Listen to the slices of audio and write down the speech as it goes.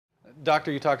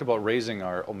Doctor, you talked about raising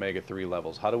our omega-3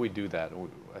 levels. How do we do that?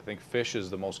 I think fish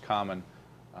is the most common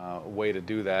way to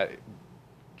do that.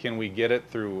 Can we get it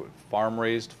through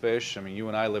farm-raised fish? I mean, you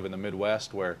and I live in the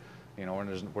Midwest where, you know,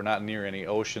 we're not near any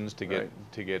oceans to get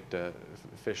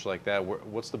fish like that.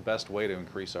 What's the best way to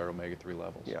increase our omega-3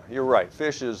 levels? Yeah, you're right.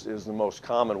 Fish is the most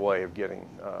common way of getting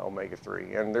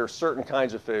omega-3, and there are certain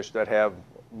kinds of fish that have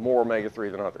more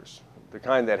omega-3 than others. The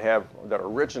kind that are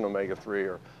rich in omega-3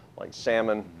 are like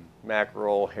salmon,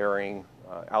 mackerel, herring.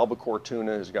 Albacore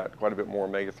tuna has got quite a bit more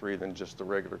omega-3 than just the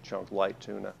regular chunk light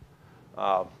tuna.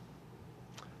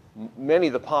 Many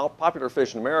of the popular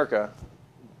fish in America,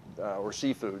 or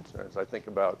seafoods, as I think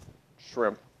about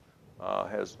shrimp,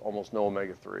 has almost no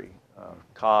omega-3.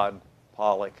 Cod,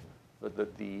 pollock,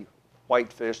 the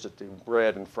white fish that they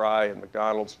bread and fry at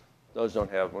McDonald's, those don't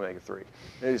have omega-3.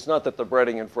 It's not that the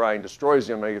breading and frying destroys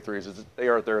the omega-3s, it's that they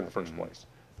aren't there in the first place.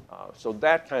 So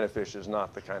that kind of fish is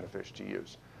not the kind of fish to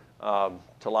use.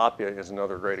 Tilapia is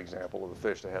another great example of a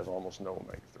fish that has almost no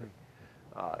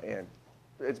omega-3. And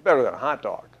it's better than a hot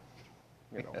dog,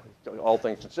 you know, all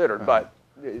things considered, but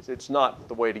it's not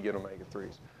the way to get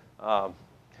omega-3s.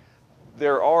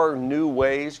 There are new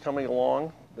ways coming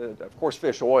along. Of course,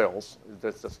 fish oils,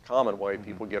 that's a common way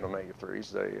people get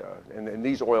omega-3s. And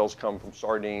these oils come from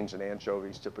sardines and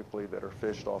anchovies typically that are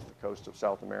fished off the coast of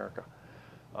South America.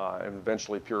 And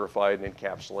eventually purified and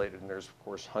encapsulated, and there's of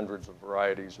course hundreds of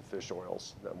varieties of fish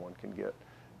oils that one can get.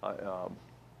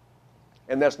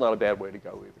 And that's not a bad way to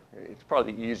go either. It's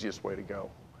probably the easiest way to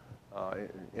go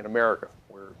in America,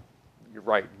 where you're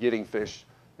right, getting fish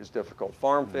is difficult.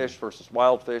 Farm fish versus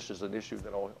wild fish is an issue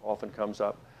that often comes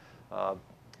up.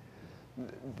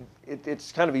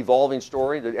 It's kind of evolving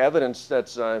story. The evidence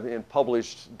that's in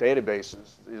published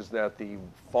databases is that the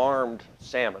farmed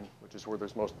salmon, which is where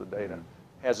there's most of the data,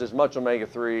 has as much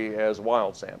omega-3 as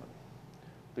wild salmon,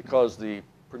 because the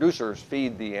producers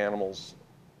feed the animals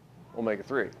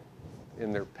omega-3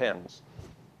 in their pens.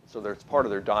 So it's part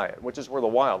of their diet, which is where the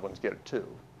wild ones get it too.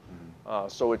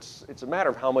 So it's a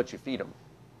matter of how much you feed them,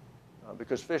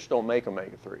 because fish don't make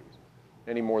omega-3s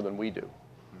any more than we do.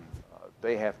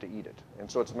 They have to eat it. And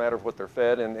so it's a matter of what they're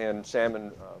fed, and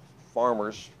salmon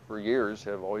farmers for years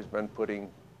have always been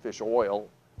putting fish oil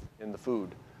in the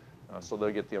food. So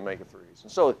they'll get the omega-3s. And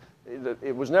so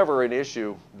it was never an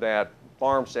issue that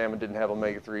farm salmon didn't have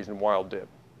omega-3s and wild did.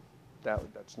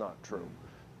 That's not true.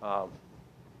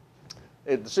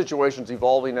 The situation's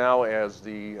evolving now as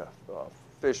the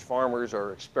fish farmers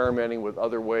are experimenting with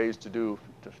other ways to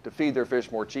feed their fish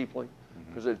more cheaply,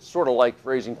 because it's sort of like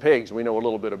raising pigs. We know a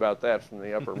little bit about that from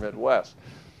the upper Midwest.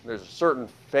 There's a certain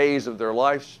phase of their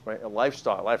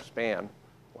lifestyle,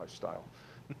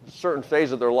 a certain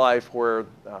phase of their life where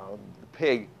the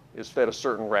pig is fed a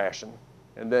certain ration,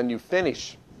 and then you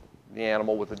finish the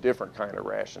animal with a different kind of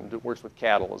ration. It works with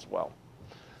cattle as well.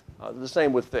 The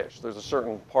same with fish. There's a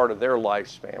certain part of their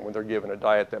lifespan when they're given a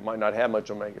diet that might not have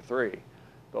much omega-3,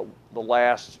 but the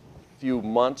last few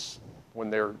months when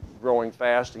they're growing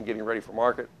fast and getting ready for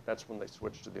market, that's when they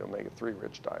switch to the omega-3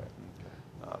 rich diet.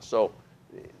 So,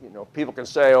 you know, people can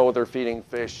say, oh, they're feeding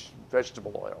fish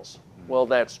vegetable oils. Well,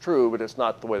 that's true, but it's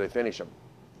not the way they finish them.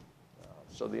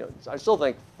 I still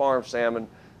think farm salmon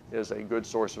is a good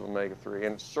source of omega-3,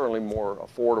 and it's certainly more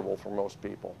affordable for most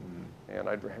people. And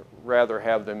I'd rather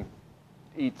have them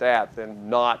eat that than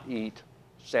not eat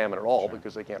salmon at all,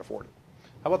 because they can't afford it.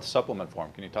 How about the supplement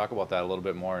form? Can you talk about that a little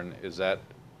bit more? And is that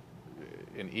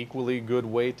an equally good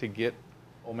way to get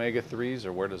omega-3s,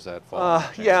 or where does that fall?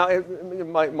 Yeah,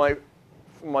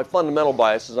 my fundamental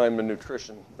bias is I'm a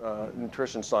nutrition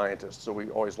scientist, so we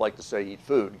always like to say eat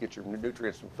food, get your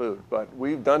nutrients from food. But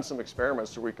we've done some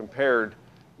experiments where we compared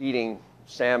eating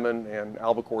salmon and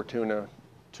albacore tuna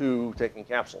to taking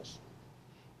capsules,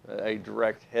 a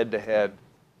direct head-to-head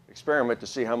experiment to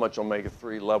see how much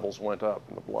omega-3 levels went up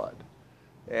in the blood.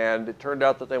 And it turned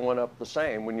out that they went up the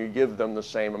same when you give them the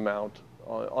same amount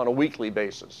on a weekly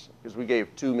basis, because we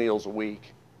gave 2 meals a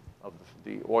week of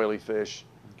the oily fish,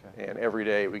 and every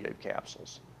day we gave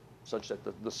capsules, such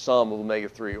that the sum of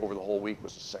omega-3 over the whole week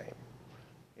was the same.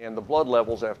 And the blood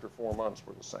levels after 4 months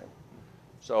were the same.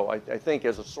 So I think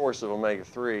as a source of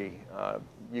omega-3,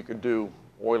 you could do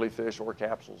oily fish or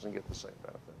capsules and get the same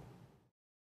benefit.